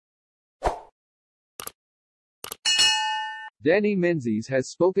Danni Menzies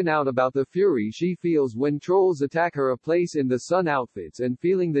has spoken out about the fury she feels when trolls attack her A Place in the Sun outfits and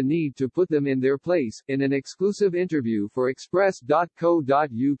feeling the need to put them in their place, in an exclusive interview for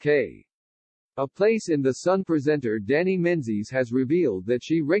Express.co.uk. A Place in the Sun presenter Danni Menzies has revealed that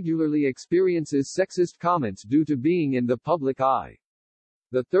she regularly experiences sexist comments due to being in the public eye.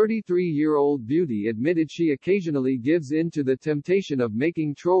 The 33-year-old beauty admitted she occasionally gives in to the temptation of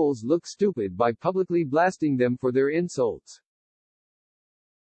making trolls look stupid by publicly blasting them for their insults.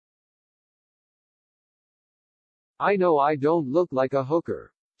 "I know I don't look like a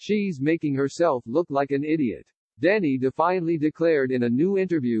hooker. She's making herself look like an idiot," Danni defiantly declared in a new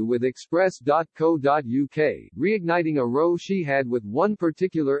interview with Express.co.uk, reigniting a row she had with one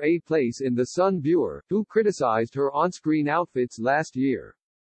particular A Place in the Sun viewer, who criticized her on-screen outfits last year.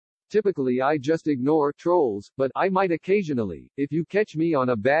 "Typically I just ignore trolls, but I might occasionally, if you catch me on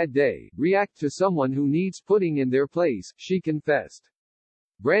a bad day, react to someone who needs putting in their place," she confessed.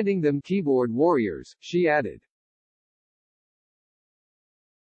 Branding them keyboard warriors, she added,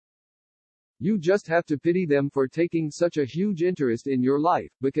 "You just have to pity them for taking such a huge interest in your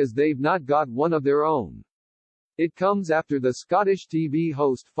life, because they've not got one of their own." It comes after the Scottish TV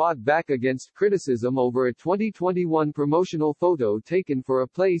host fought back against criticism over a 2021 promotional photo taken for A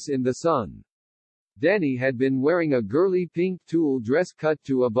Place in the Sun. Danni had been wearing a girly pink tulle dress cut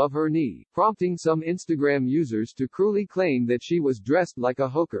to above her knee, prompting some Instagram users to cruelly claim that she was dressed like a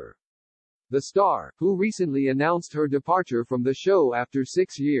hooker. The star, who recently announced her departure from the show after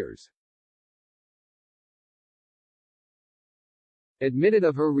 6 years, admitted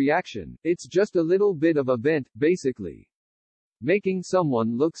of her reaction, "It's just a little bit of a vent, basically. Making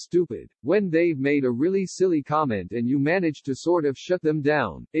someone look stupid. When they've made a really silly comment and you manage to sort of shut them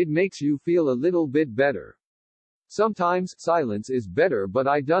down, it makes you feel a little bit better. Sometimes silence is better, but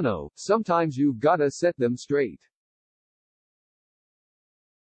I dunno, sometimes you've gotta set them straight."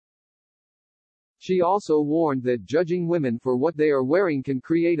 She also warned that judging women for what they are wearing can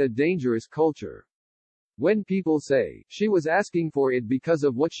create a dangerous culture. "When people say, she was asking for it because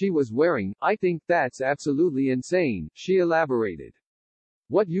of what she was wearing, I think that's absolutely insane," she elaborated.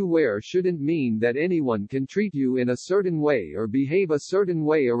 "What you wear shouldn't mean that anyone can treat you in a certain way or behave a certain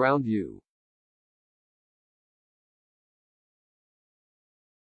way around you.